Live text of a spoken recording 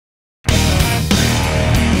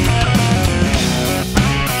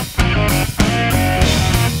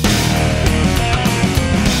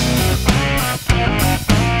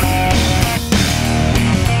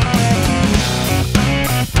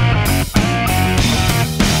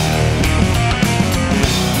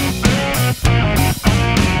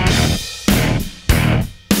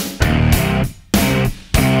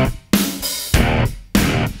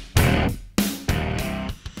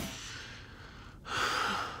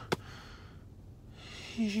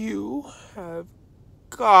You have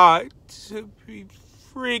got to be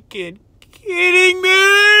freaking kidding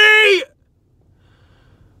me!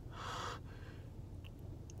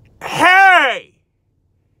 Hey!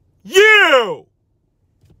 You!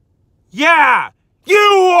 Yeah!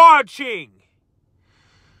 You watching!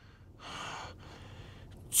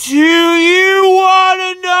 Do you want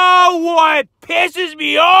to know what pisses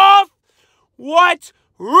me off? What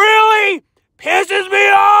really pisses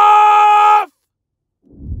me off?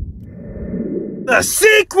 The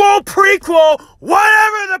sequel, prequel,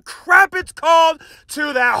 whatever the crap it's called,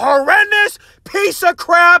 to that horrendous piece of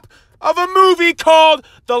crap of a movie called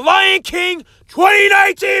The Lion King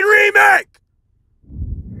 2019 Remake!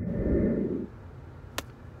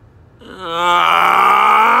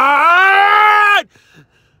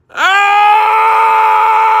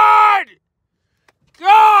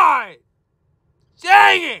 God!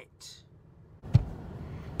 Dang it!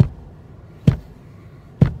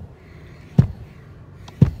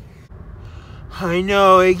 I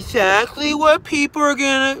know exactly what people are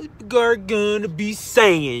gonna be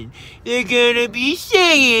saying. They're gonna be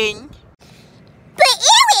saying, "But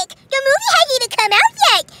Eric, the movie hasn't even come out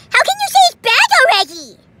yet. How can you say it's bad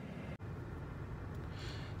already?"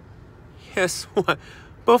 Guess what?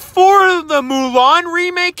 Before the Mulan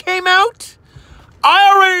remake came out, I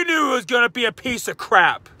already knew it was gonna be a piece of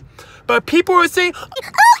crap. But people were saying, Oh,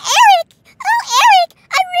 Eric!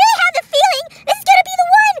 I really have the feeling this is gonna be the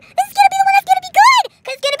one! This is gonna be the one that's gonna be good!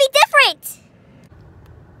 Because it's gonna be different!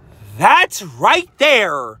 that's right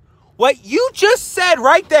there. What you just said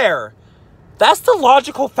right there. That's the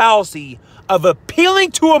logical fallacy of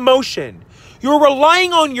appealing to emotion. You're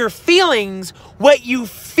relying on your feelings, what you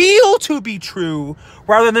feel to be true,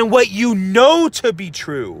 rather than what you know to be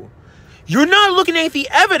true. You're not looking at the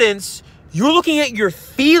evidence, you're looking at your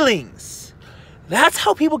feelings. That's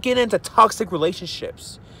how people get into toxic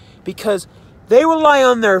relationships, because they rely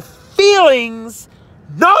on their feelings,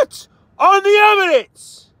 not on the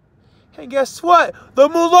evidence. And guess what? The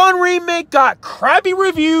Mulan remake got crappy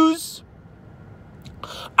reviews.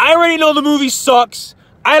 I already know the movie sucks.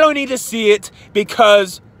 I don't need to see it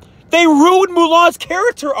because they ruined Mulan's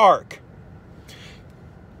character arc.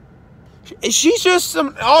 She's just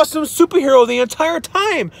some awesome superhero the entire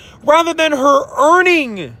time, rather than her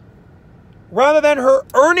earning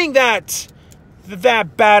that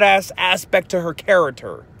badass aspect to her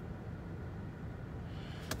character.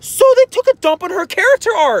 So they took a dump on her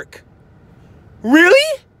character arc.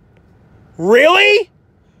 Really? Really?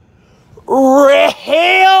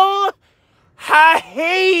 Rahel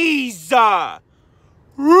Haza.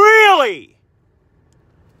 Really?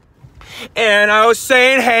 And I was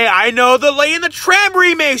saying, hey, I know the Lady and the Tramp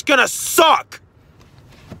remake's gonna suck.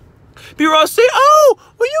 People will say, oh,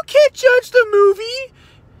 well, you can't judge the movie.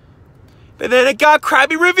 But then it got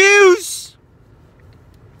crappy reviews.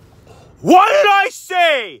 What did I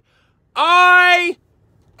say? I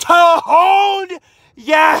told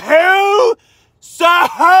Yahoo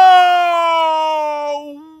Saho.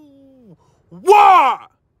 What?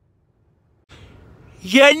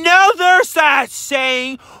 You know there's that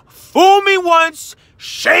saying, fool me once,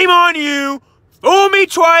 shame on you. Fool me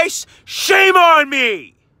twice, shame on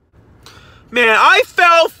me. Man, I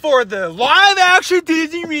fell for the live-action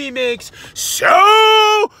Disney remakes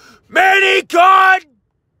so many god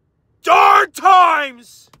darn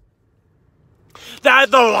times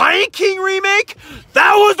that the Lion King remake,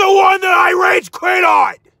 that was the one that I rage quit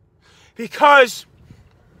on. Because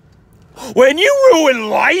when you ruin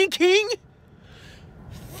Lion King,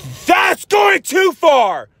 that's going too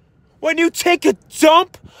far. When you take a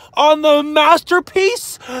dump on the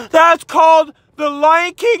masterpiece that's called The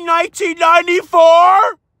Lion King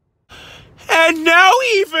 1994, and now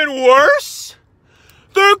even worse,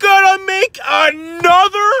 they're gonna make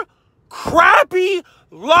another crappy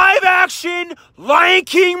live-action Lion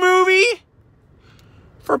King movie?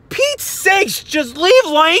 For Pete's sakes, just leave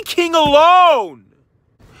Lion King alone.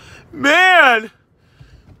 Man,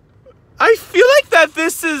 I feel like that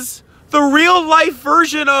this is the real-life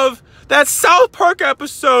version of that South Park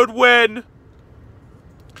episode when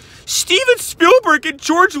Steven Spielberg and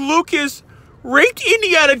George Lucas raped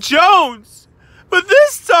Indiana Jones. But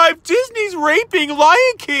this time, Disney's raping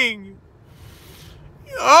Lion King.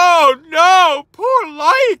 Oh no, poor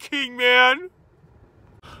Lion King, man.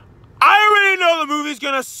 I already know the movie's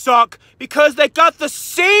gonna suck because they got the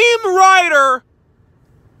same writer,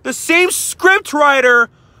 the same script writer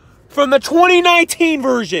from the 2019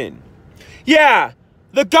 version. Yeah,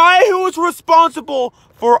 the guy who was responsible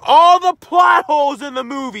for all the plot holes in the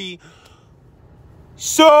movie.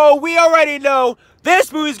 So we already know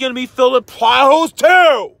this movie's gonna be filled with plot holes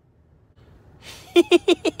too.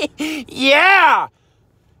 Yeah!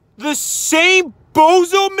 The same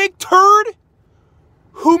bozo McTurd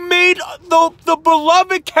who made the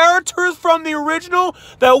beloved characters from the original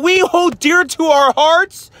that we hold dear to our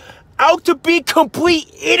hearts out to be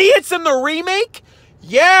complete idiots in the remake?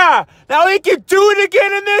 Yeah! Now he can do it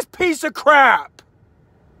again in this piece of crap!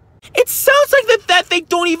 It sounds like that they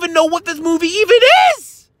don't even know what this movie even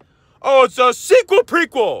is! Oh, it's a sequel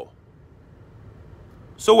prequel!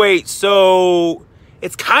 So wait, so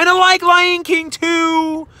it's kind of like Lion King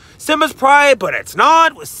 2, Simba's Pride, but it's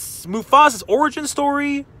not, with Mufasa's origin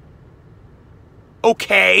story?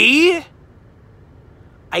 Okay,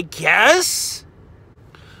 I guess?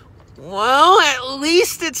 Well, at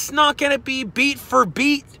least it's not gonna be beat for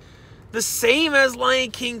beat the same as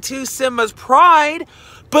Lion King 2, Simba's Pride,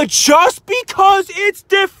 but just because it's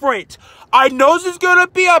different, I know this is gonna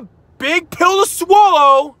be a big pill to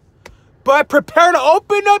swallow, but prepare to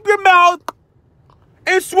open up your mouth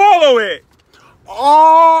and swallow it.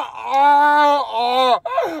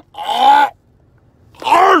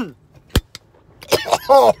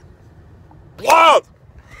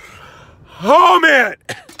 Oh man.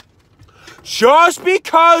 Just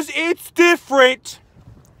because it's different,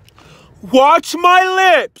 watch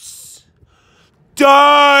my lips,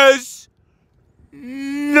 does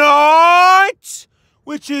not,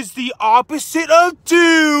 which is the opposite of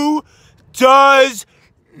do, does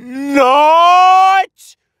not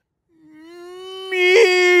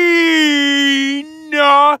mean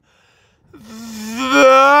that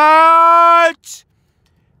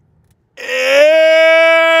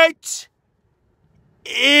it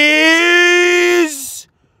is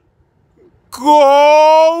going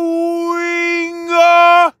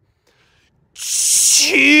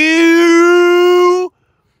to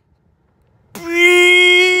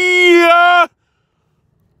be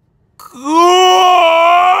good.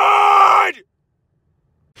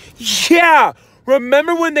 Yeah,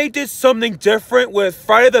 remember when they did something different with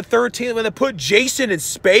Friday the 13th when they put Jason in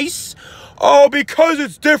space? Oh, because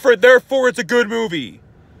it's different, therefore it's a good movie.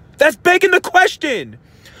 That's begging the question.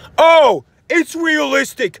 Oh, it's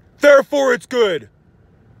realistic, therefore it's good.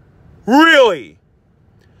 Really?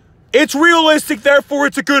 It's realistic, therefore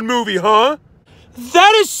it's a good movie, huh?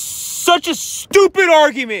 That is such a stupid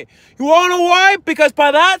argument. You wanna know why? Because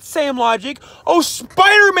by that same logic, oh,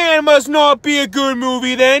 Spider-Man must not be a good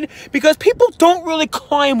movie then, because people don't really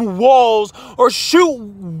climb walls or shoot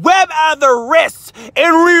web out of their wrists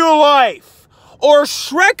in real life. Or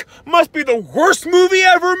Shrek must be the worst movie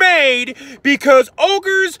ever made because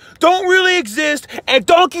ogres don't really exist and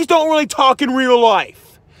donkeys don't really talk in real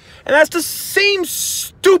life. And that's the same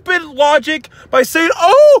stupid logic by saying,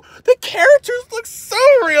 oh, the characters look so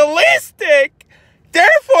realistic,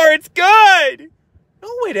 therefore it's good. No,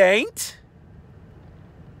 it ain't.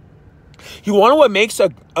 You want to know what makes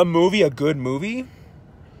a movie a good movie?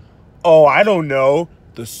 Oh, I don't know.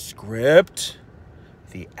 The script,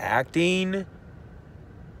 the acting,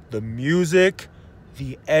 the music,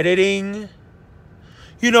 the editing.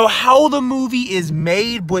 You know, how the movie is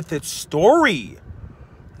made with its story.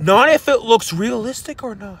 Not if it looks realistic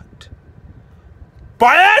or not.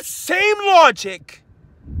 By that same logic,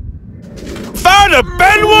 if I were to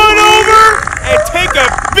bend one over and take a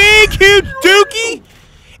big, huge dookie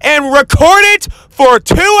and record it for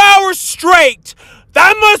 2 hours straight,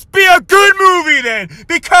 that must be a good movie then.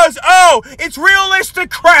 Because, oh, it's realistic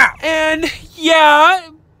crap. And, yeah,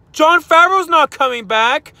 Jon Favreau's not coming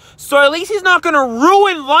back, so at least he's not going to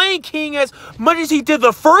ruin Lion King as much as he did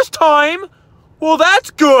the first time. Well, that's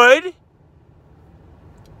good.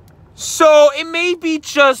 So it may be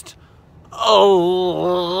just a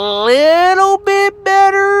little bit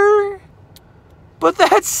better, but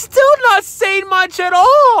that's still not saying much at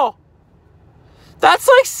all. That's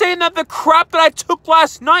like saying that the crap that I took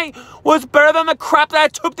last night was better than the crap that I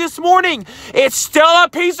took this morning. It's still a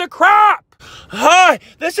piece of crap.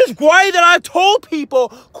 This is why that I've told people,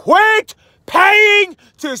 quit paying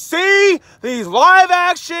to see these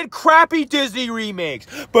live-action crappy Disney remakes.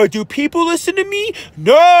 But do people listen to me?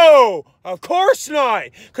 No, of course not,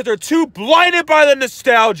 because they're too blinded by the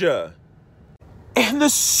nostalgia. And the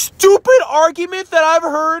stupid argument that I've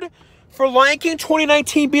heard for Lion King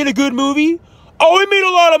 2019 being a good movie, oh, it made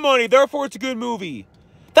a lot of money, therefore it's a good movie.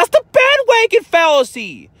 That's the bandwagon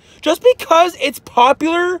fallacy. Just because it's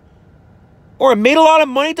popular or it made a lot of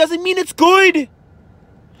money doesn't mean it's good.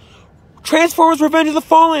 Transformers Revenge of the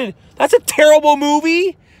Fallen, that's a terrible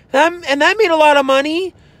movie, and that made a lot of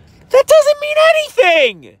money. That doesn't mean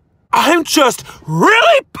anything. I'm just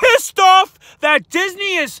really pissed off that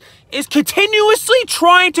Disney is continuously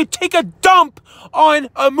trying to take a dump on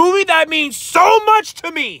a movie that means so much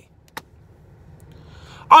to me.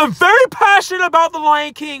 I'm very passionate about The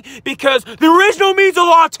Lion King because the original means a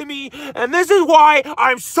lot to me, and this is why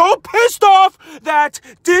I'm so pissed off that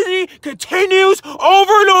Disney continues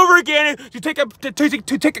over and over again to take a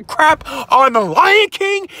crap on The Lion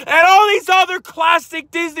King and all these other classic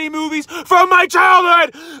Disney movies from my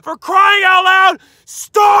childhood. For crying out loud,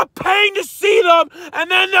 stop paying to see them, and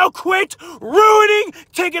then they'll quit ruining,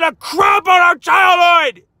 taking a crap on our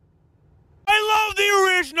childhood. I love the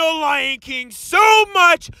original Lion King so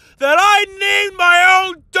much that I named my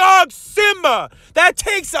own dog Simba. That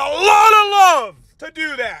takes a lot of love to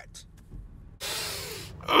do that.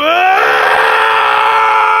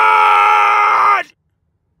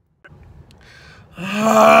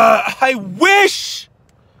 I wish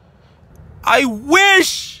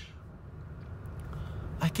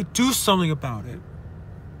I could do something about it.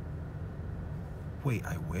 Wait,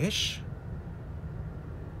 I wish?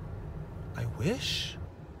 I wish?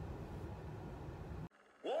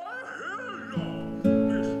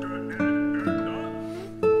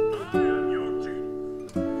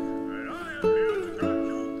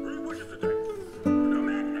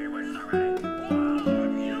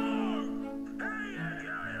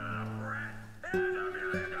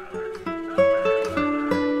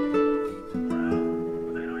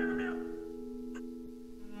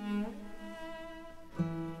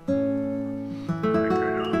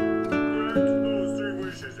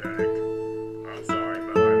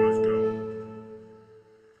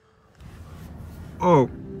 Oh.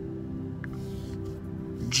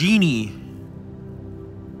 Genie.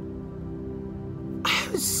 I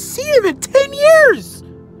haven't seen him in 10 years!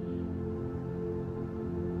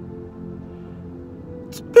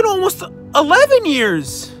 It's been almost 11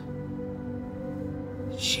 years!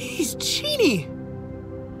 Jeez, Genie!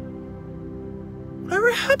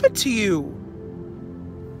 Whatever happened to you?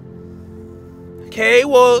 Okay,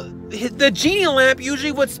 well, the genie lamp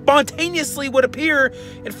usually would spontaneously appear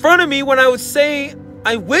in front of me when I would say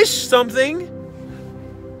I wish something.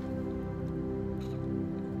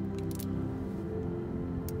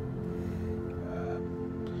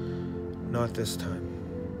 Not this time.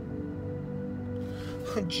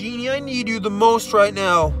 Genie, I need you the most right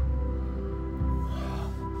now.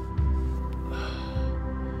 Man.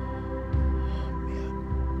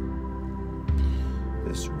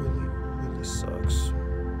 This really sucks.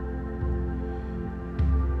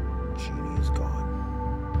 Genie is gone.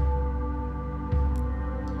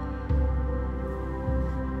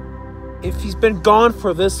 If he's been gone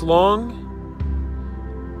for this long,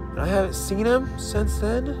 and I haven't seen him since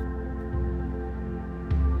then,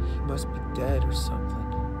 he must be dead or something.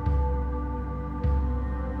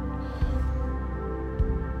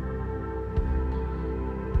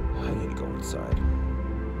 I need to go inside.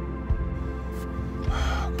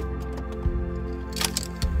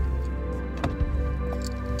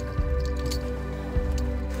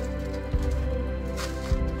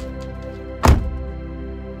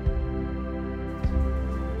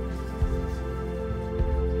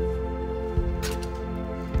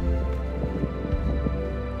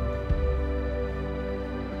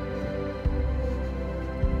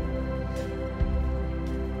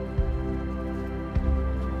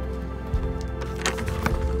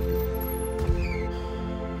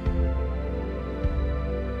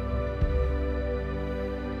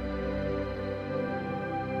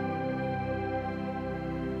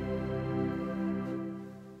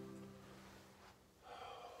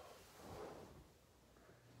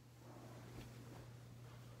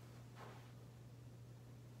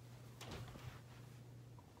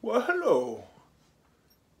 Well, hello,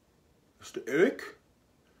 Mr. Eric.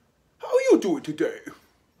 How are you doing today?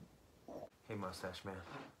 Hey, Mustache Man.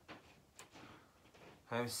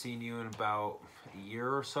 I haven't seen you in about a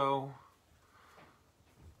year or so.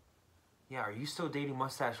 Yeah, are you still dating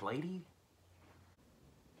Mustache Lady?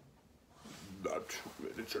 That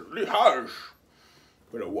really certainly has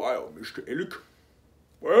been a while, Mr. Eric.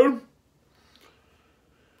 Well,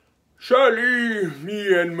 sadly,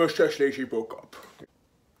 me and Mustache Lady broke up.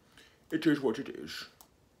 It is what it is.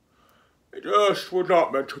 It just was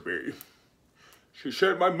not meant to be. She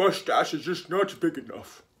said my mustache is just not big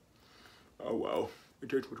enough. Oh well,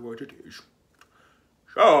 it is what it is.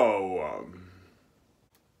 So,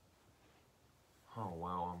 Oh,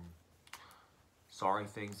 well, sorry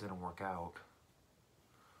things didn't work out.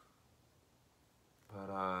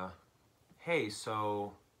 But, hey,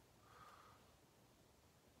 so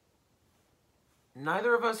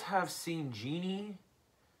neither of us have seen Genie.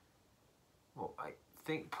 Well, I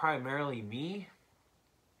think primarily me.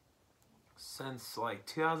 Since, like,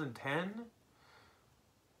 2010.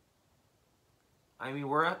 I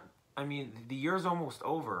mean, the year's almost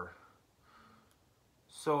over.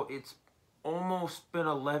 So it's almost been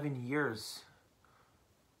 11 years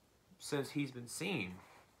since he's been seen.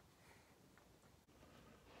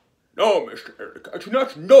 No, Mr. Eric, I do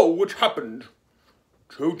not know what happened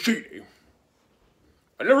to Genie.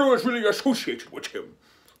 I never was really associated with him.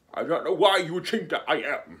 I don't know why you would think that I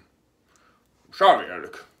am. I'm sorry,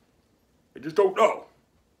 Eric. I just don't know.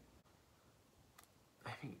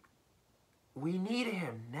 I mean, we need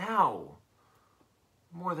him now,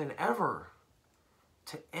 more than ever,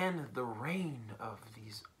 to end the reign of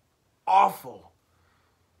these awful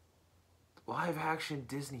live-action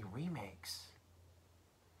Disney remakes.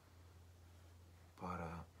 But,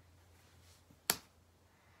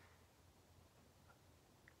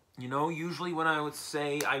 you know, usually when I would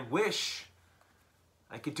say I wish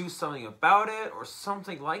I could do something about it or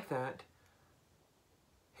something like that,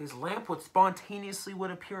 his lamp would spontaneously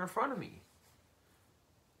appear in front of me.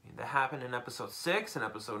 I mean, that happened in episode 6 and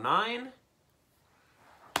episode 9.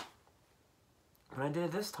 When I did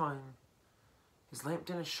it this time, his lamp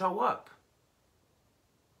didn't show up.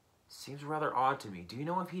 Seems rather odd to me. Do you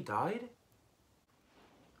know if he died?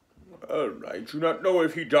 Well, I do not know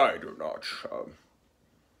if he died or not.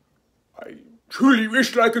 I truly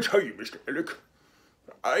wish that I could tell you, Mr. Eric.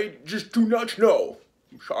 I just do not know.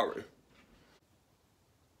 I'm sorry.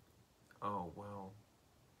 Oh, well.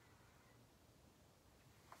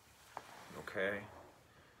 Okay.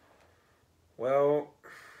 Well,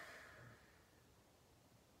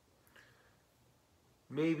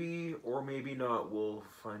 maybe or maybe not, we'll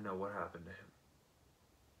find out what happened to him.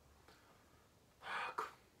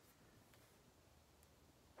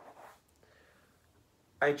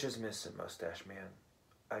 I just miss him, Mustache Man.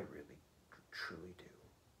 I really, truly do.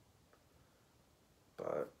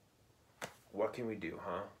 But what can we do,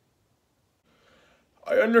 huh?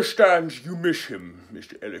 I understand you miss him,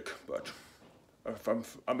 Mr. Eric, but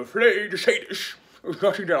I'm afraid to say this. There's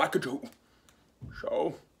nothing that I could do.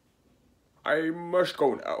 So, I must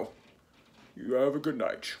go now. You have a good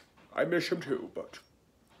night. I miss him too, but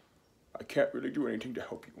I can't really do anything to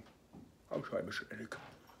help you. I'm sorry, Mr. Eric.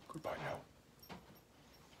 Goodbye now.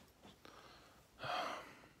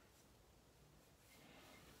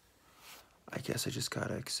 I guess I just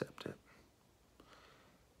gotta accept it.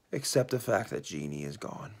 Accept the fact that Genie is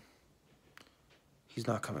gone. He's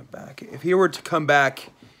not coming back. If he were to come back,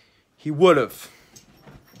 he would have.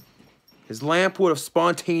 His lamp would have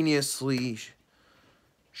spontaneously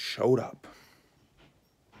showed up.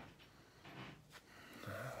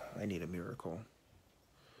 I need a miracle.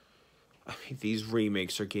 I mean, these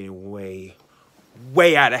remakes are getting way,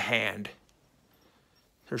 way out of hand.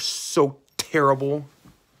 They're so terrible.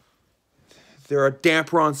 They're a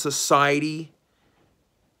damper on society.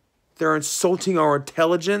 They're insulting our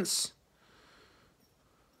intelligence.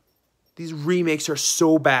 These remakes are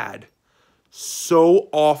so bad. So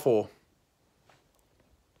awful.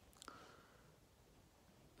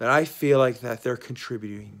 That I feel like that they're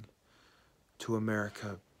contributing to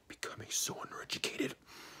America becoming so undereducated.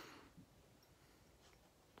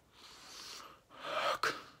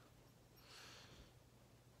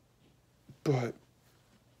 But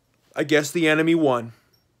I guess the enemy won.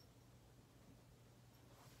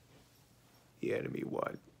 The enemy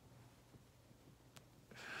won.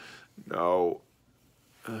 No.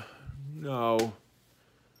 No.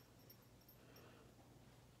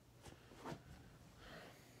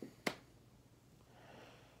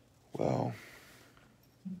 Well,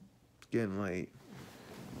 it's getting late.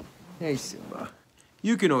 Hey, Simba.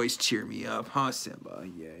 You can always cheer me up, huh, Simba?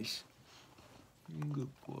 Yes. Good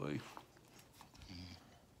boy.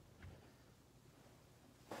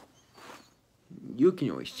 You can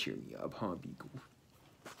always cheer me up, huh, Beagle?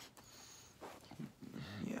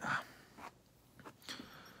 Yeah.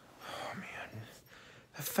 Oh, man.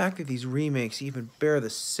 The fact that these remakes even bear the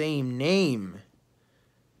same name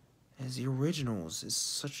as the originals is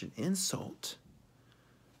such an insult.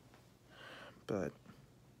 But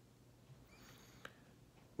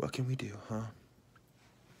what can we do, huh?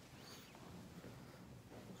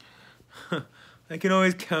 I can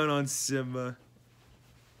always count on Simba.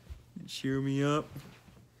 Cheer me up.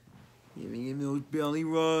 Give me those belly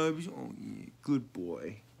rubs. Oh, yeah. Good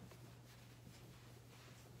boy.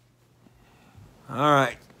 All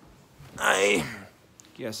right. I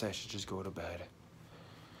guess I should just go to bed.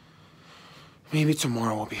 Maybe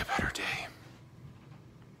tomorrow will be a better day.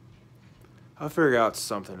 I'll figure out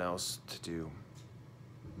something else to do.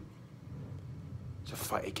 To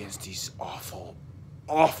fight against these awful,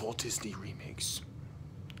 awful Disney remakes.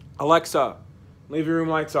 Alexa, living room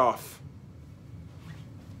lights off.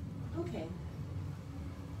 Okay.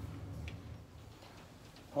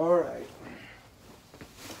 All right.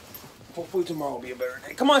 Hopefully tomorrow will be a better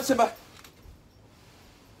day. Come on, Simba.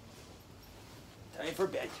 Time for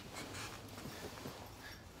bed.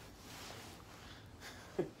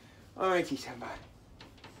 Alrighty, Simba.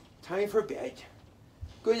 Time for bed.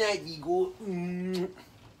 Good night, Eagle.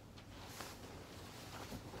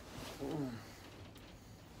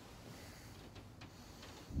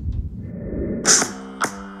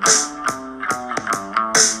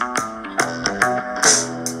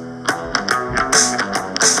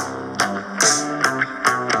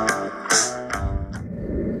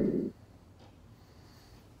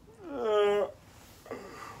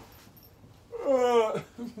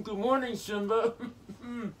 Good morning, Simba.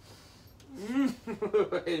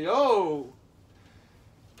 Hello.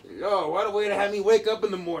 Hello, what a way to have me wake up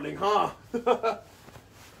in the morning, huh?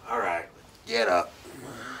 Alright, get up.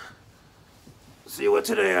 See what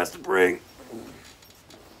today has to bring.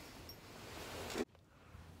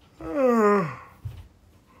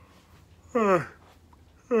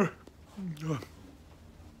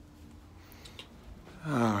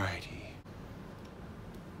 Alrighty.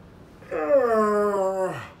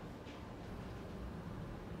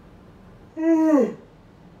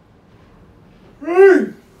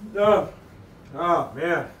 Oh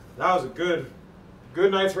man, that was a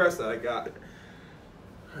good night's rest that I got.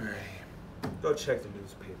 Alright, go check the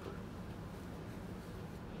newspaper.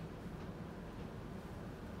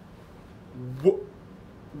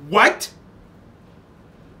 What?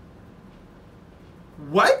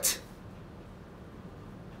 What?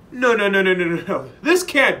 No. This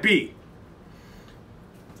can't be.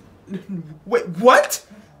 Wait, what?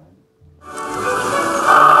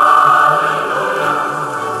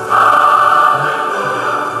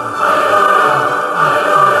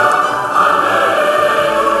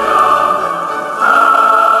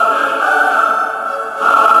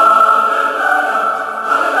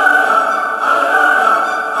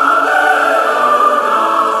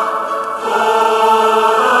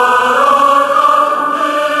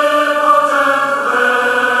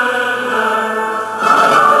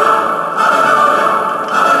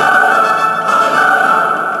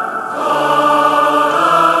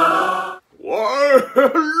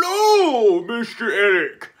 Hello, Mr.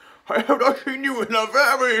 Eric. I have not seen you in a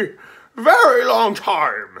very, very long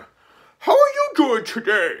time. How are you doing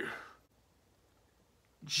today?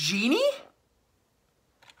 Genie?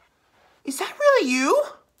 Is that really you?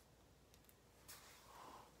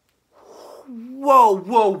 Whoa,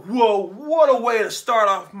 what a way to start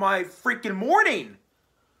off my freaking morning.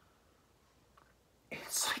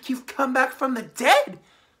 It's like you've come back from the dead.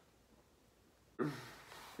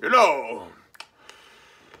 You know,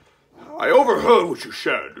 I overheard what you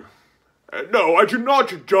said. And no, I did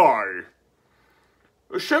not die.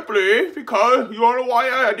 Simply because, you wanna know why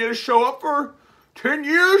I didn't show up for 10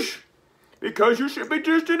 years? Because you simply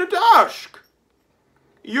just didn't ask.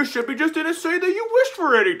 You simply just didn't say that you wished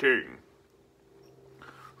for anything.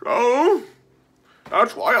 So,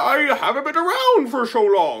 that's why I haven't been around for so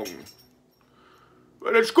long.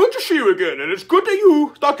 But it's good to see you again, and it's good that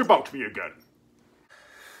you thought about me again.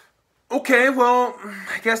 Okay, well,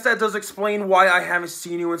 I guess that does explain why I haven't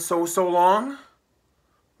seen you in so long.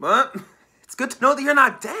 But it's good to know that you're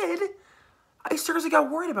not dead. I seriously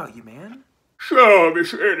got worried about you, man. So,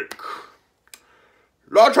 Miss Eric,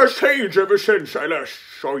 lots has changed ever since I last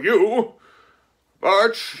saw you.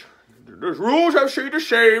 But the rules have stayed the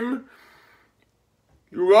same.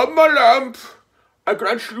 You rub my lamp, I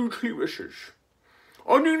grant you 3 wishes.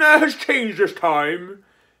 Only thing that has changed this time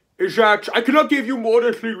is that I cannot give you more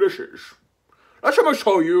than 3 wishes. Last time I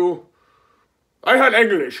saw you, I had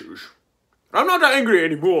anger issues. I'm not that angry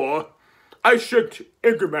anymore. I strict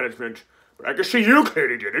anger management, but I can see you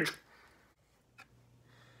clearly did it.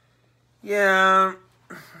 Yeah,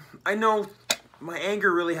 I know my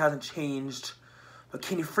anger really hasn't changed, but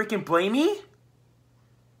can you freaking blame me?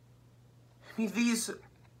 I mean, these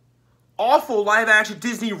awful live-action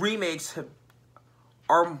Disney remakes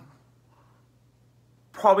are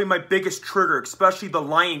probably my biggest trigger, especially the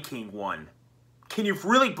Lion King one. Can you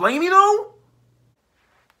really blame me, though?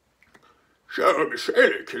 So, Miss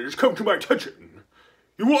Eric, it has come to my attention.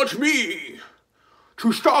 You want me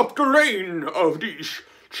to stop the reign of these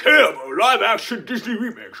terrible live-action Disney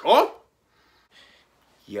remakes, huh?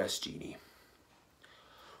 Yes, Genie.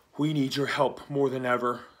 We need your help more than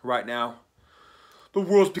ever right now. The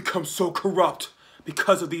world's become so corrupt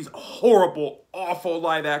because of these horrible, awful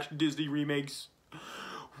live-action Disney remakes.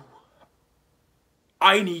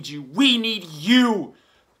 I need you. We need you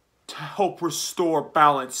to help restore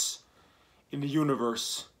balance in the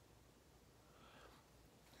universe.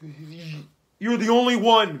 You're the only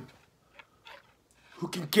one who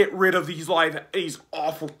can get rid of these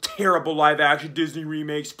awful, terrible live-action Disney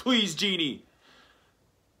remakes. Please, Genie.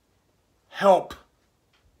 Help.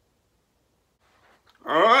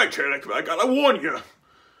 Alright, Eric, I gotta warn you.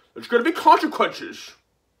 There's gonna be consequences.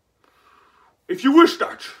 If you wish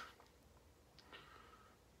that.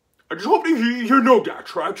 I just hope you know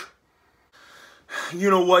that, right? You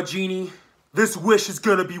know what, Genie? This wish is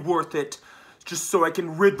gonna be worth it. Just so I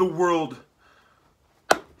can rid the world.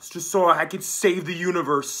 It's just so I can save the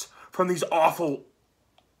universe from these awful,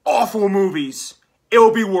 awful movies.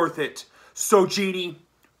 It'll be worth it. So, Genie,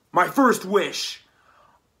 my first wish.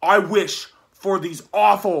 I wish for these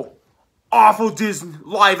awful, awful Disney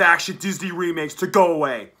live-action Disney remakes to go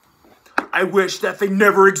away. I wish that they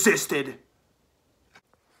never existed.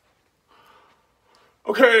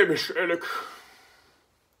 Okay, Mr. Eric.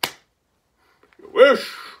 Your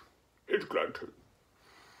wish is granted.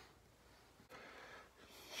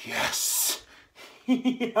 Yes.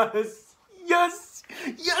 Yes. Yes.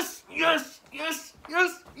 Yes. Yes. Yes.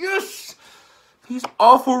 Yes. Yes. These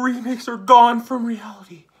awful remakes are gone from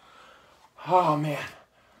reality. Oh, man.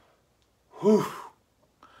 Whew.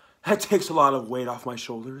 That takes a lot of weight off my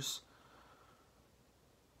shoulders.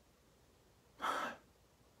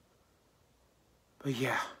 But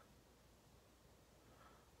yeah.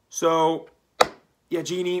 So, yeah,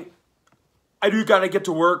 Genie, I do gotta get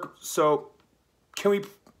to work, so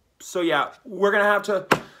yeah, we're gonna have to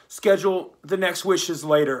schedule the next wishes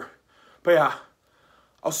later. But yeah,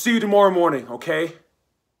 I'll see you tomorrow morning, okay?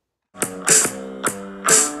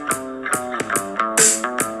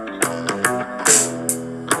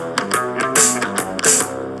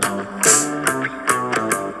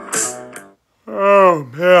 Oh,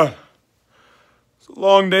 man. It's a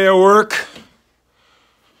long day of work.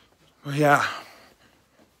 But yeah.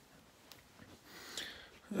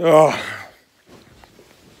 Oh.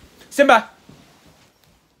 Simba!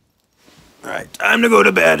 Alright, time to go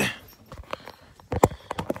to bed.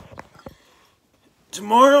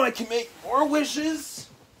 Tomorrow I can make more wishes.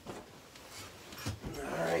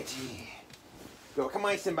 Alrighty. Go, come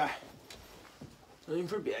on, Simba. Time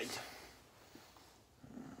for bed.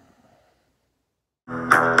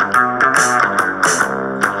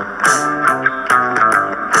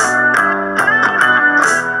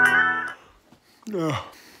 Oh.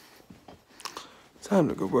 Time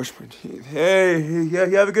to go brush my teeth. Hey, yeah,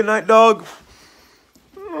 you have a good night, dog.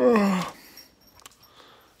 Oh.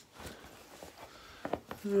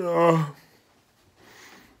 Oh.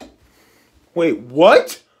 Wait,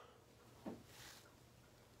 what?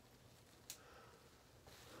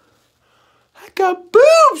 I got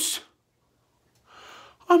boobs!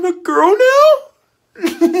 I'm a girl now?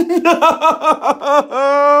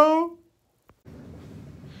 No!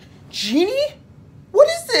 Genie? What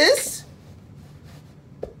is this?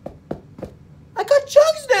 I got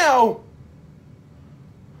jugs now!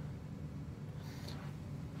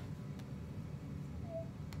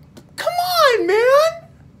 Come on, man!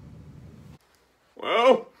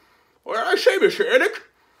 Well, what did I say, Mr. Eric?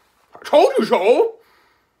 I told you so.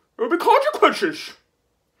 There will be consequences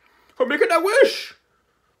for making that wish.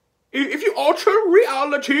 If you alter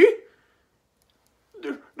reality,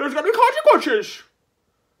 there's gonna be consequences.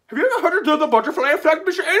 Have you ever heard of the butterfly effect,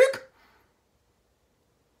 Mr. Eric?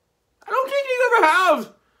 I don't think you ever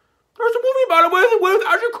have. There's a movie about it with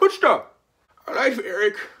Ashton Kutcher. All right,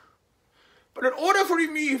 Eric. But in order for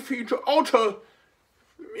me to alter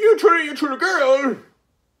you turning into a girl,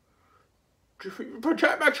 to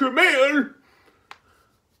pretend back to a man,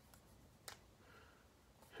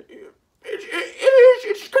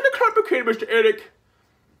 it's kind of complicated, Mr. Eric.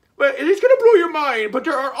 But it's going to blow your mind, but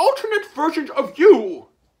there are alternate versions of you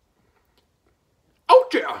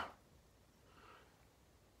out there.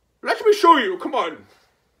 Let me show you. Come on.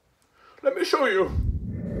 Let me show you.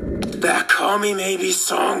 That Call Me Maybe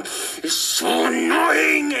song is so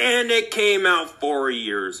annoying, and it came out 4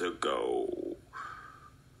 years ago.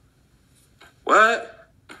 What?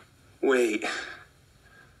 Wait.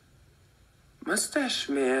 Mustache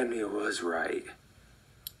Man was right.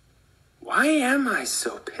 Why am I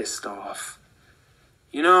so pissed off?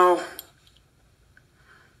 You know,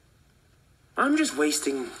 I'm just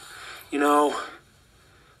wasting, I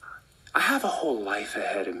have a whole life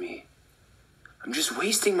ahead of me. I'm just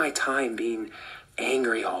wasting my time being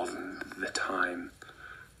angry all the time.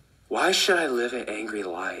 Why should I live an angry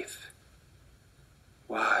life?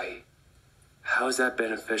 Why? How is that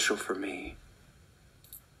beneficial for me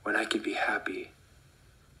when I could be happy?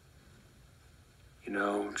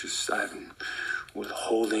 I'm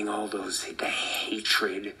withholding all the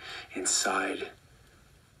hatred inside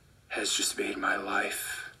has just made my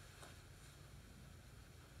life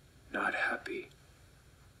not happy.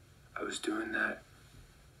 I was doing that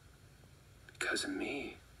because of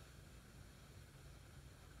me.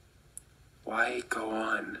 Why go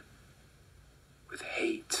on with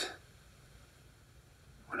hate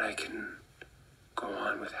when I can go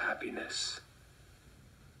on with happiness?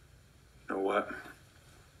 You know what?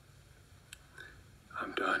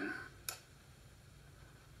 I'm done.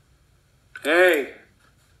 Hey,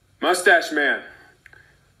 mustache man.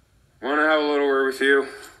 Want to have a little word with you?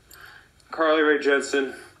 Carly Rae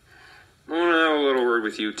Jepsen. I want to have a little word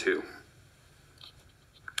with you too.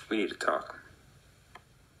 We need to talk.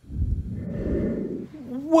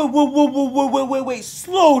 Wait,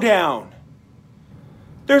 slow down.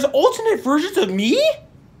 There's alternate versions of me?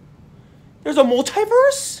 There's a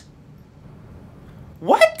multiverse?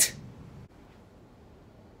 What?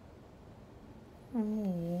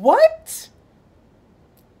 What?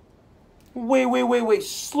 Wait,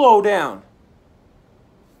 slow down.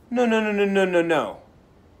 No.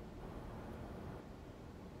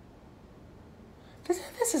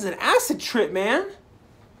 This is an acid trip, man.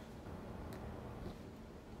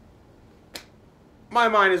 My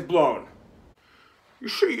mind is blown. You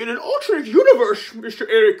see, in an alternate universe, Mr.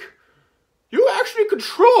 Eric, you actually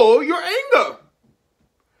control your anger.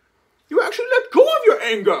 You actually let go of your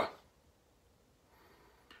anger.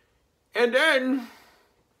 And then,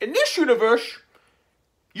 in this universe,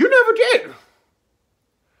 you never did.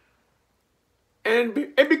 And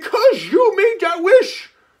because you made that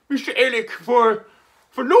wish, Mr. Eric, for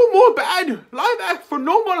no more bad live action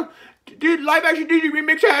Disney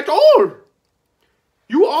remakes at all.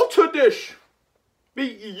 You altered this.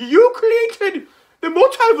 You created the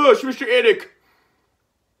multiverse, Mr. Eric.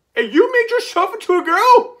 And you made yourself into a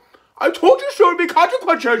girl. I told you so would be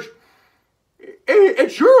consequences.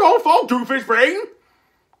 It's your own fault, Doofus Brain.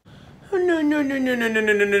 No,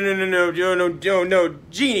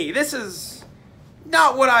 Genie, this is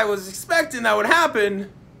not what I was expecting that would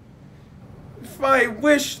happen. If I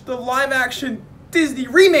wish the live-action Disney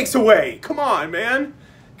remakes away. Come on, man.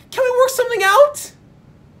 Can we work something out?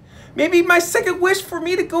 Maybe my second wish for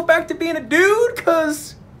me to go back to being a dude?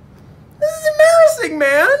 Because this is embarrassing,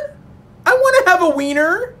 man. I want to have a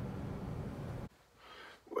wiener.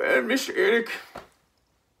 Well, Mr. Eric,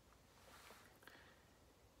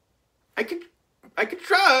 I could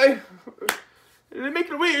try.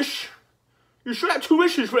 Make a wish. You should have 2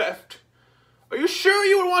 wishes left. Are you sure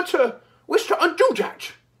you would want to wish to undo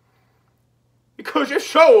that? Because if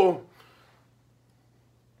so,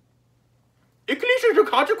 it can lead to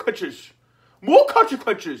consequences. More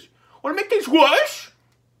consequences. Want to make things worse?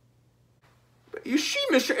 But you see,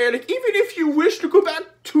 Mr. Eric, even if you wish to go back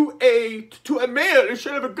to a male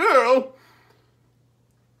instead of a girl,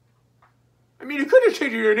 I mean, you could have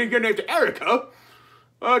changed your name to Erica,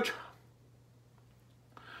 but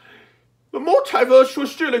the multiverse will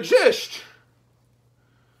still exist.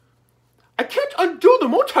 I can't undo the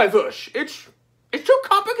multiverse. It's so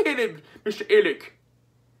complicated, Mr. Eric.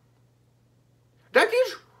 That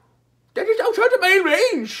is outside of my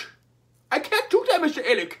range. I can't do that, Mr.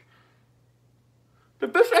 Eric. The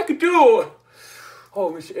best I could do...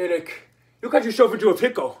 Oh, Mr. Eric, you got yourself into a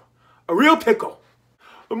pickle. A real pickle.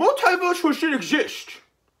 The multiverse will still exist.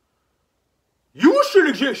 You will still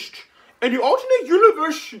exist. And the alternate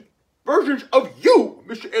universe versions of you,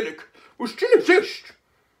 Mr. Eric, will still exist.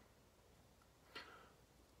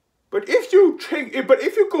 But if you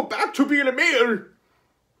go back to being a male,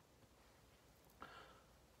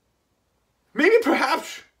 maybe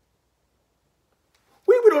perhaps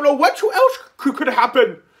we don't know what else could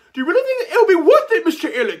happen. Do you really think it'll be worth it, Mr.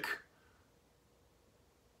 Eric?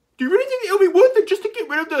 Do you really think it'll be worth it just to get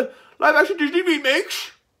rid of the live-action Disney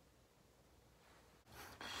remakes?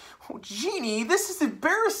 Oh, Genie, this is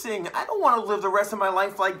embarrassing. I don't want to live the rest of my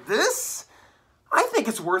life like this. I think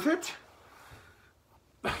it's worth it.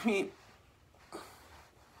 I mean...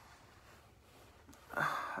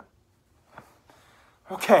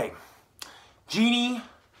 Okay. Genie,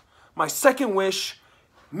 my second wish,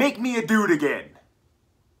 make me a dude again.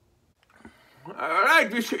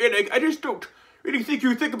 Alright, Mr. Eric, I just don't really think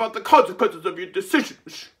you think about the consequences of your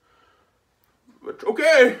decisions. But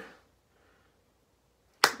okay.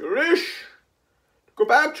 Your wish to go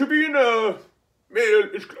back to being a male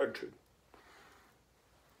is granted.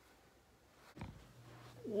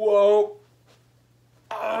 Whoa.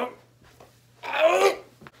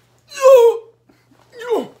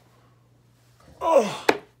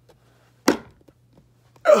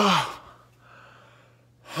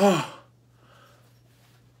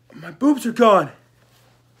 My boobs are gone.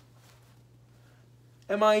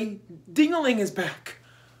 And my ding-a-ling is back.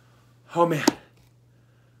 Oh, man.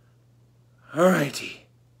 Alrighty.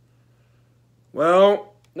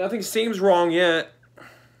 Well, Nothing seems wrong yet.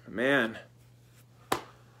 Man.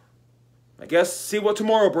 I guess see what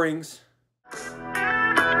tomorrow brings.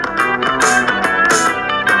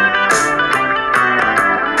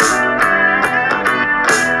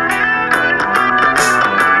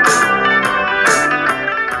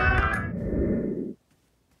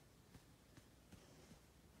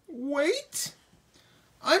 Wait?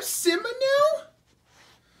 I'm Simba now?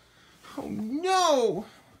 Oh no!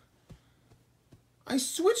 I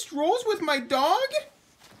switched roles with my dog?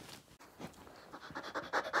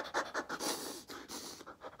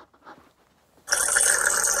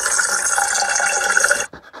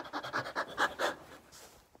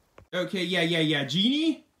 Okay, yeah.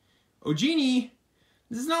 Genie? Oh, Genie?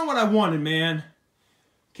 This is not what I wanted, man.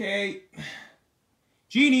 Okay.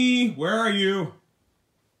 Genie, where are you?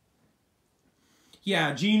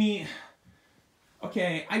 Yeah, Genie.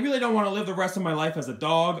 Okay, I really don't want to live the rest of my life as a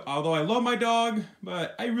dog, although I love my dog,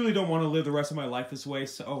 but I really don't want to live the rest of my life this way,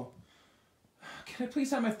 so... Can I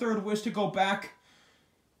please have my third wish to go back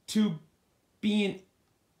to being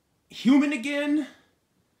human again?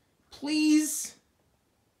 Please?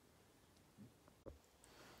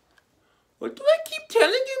 What do I keep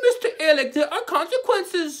telling you, Mr. Alec? There are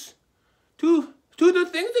consequences to the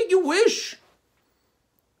things that you wish.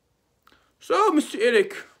 So, Mr.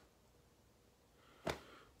 Eric,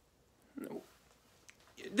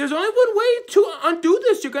 there's only one way to undo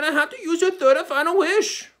this. You're gonna have to use your third and final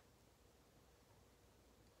wish.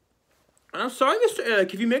 And I'm sorry, Mr.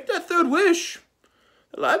 Eric, if you make that third wish,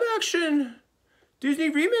 the live-action Disney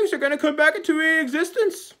remakes are gonna come back into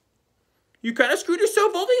existence. You kind of screwed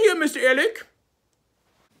yourself over here, Mr. Eric.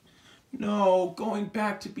 No, going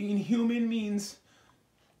back to being human means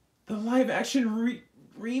the live-action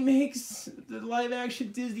remakes, the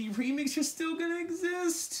live-action Disney remakes are still gonna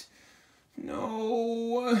exist.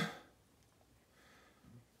 No.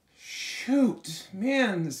 Shoot,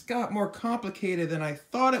 man, this got more complicated than I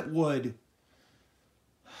thought it would.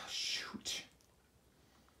 Shoot.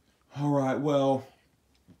 All right, well,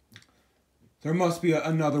 there must be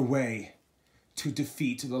another way to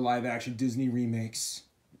defeat the live-action Disney remakes.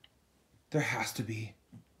 There has to be.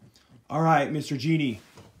 All right, Mr. Genie.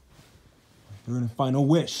 You're gonna final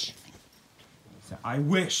wish. So I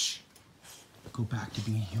wish to go back to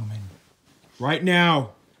being human. Right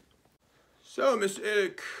now. So, Mr.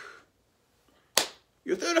 Eric,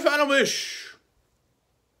 your third and final wish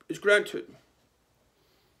is granted.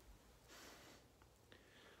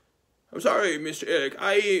 I'm sorry, Mr. Eric.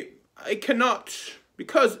 I cannot,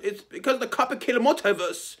 because of the complicated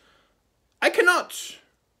multiverse. I cannot.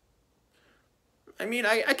 I mean,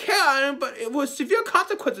 I can, but it was severe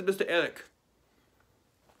consequences, Mr. Eric.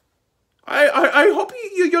 I hope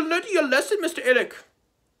you're learning your lesson, Mr. Eric.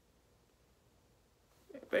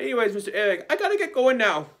 But anyways, Mr. Eric, I gotta get going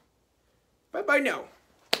now. Bye-bye now.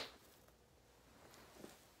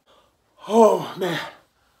 Oh, man.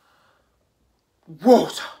 Whoa.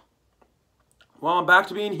 Well, I'm back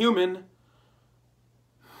to being human.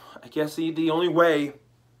 I guess the only way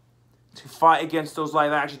to fight against those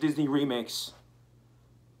live-action Disney remakes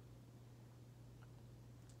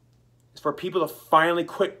is for people to finally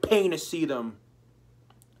quit paying to see them.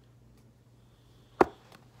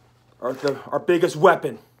 Our biggest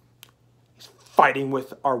weapon is fighting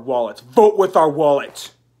with our wallets. Vote with our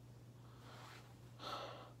wallet.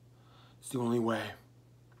 It's the only way.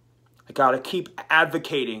 I gotta keep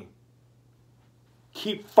advocating.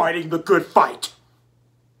 Keep fighting the good fight.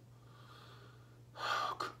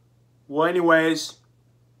 Well, anyways,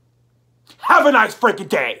 have a nice freaking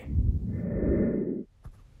day.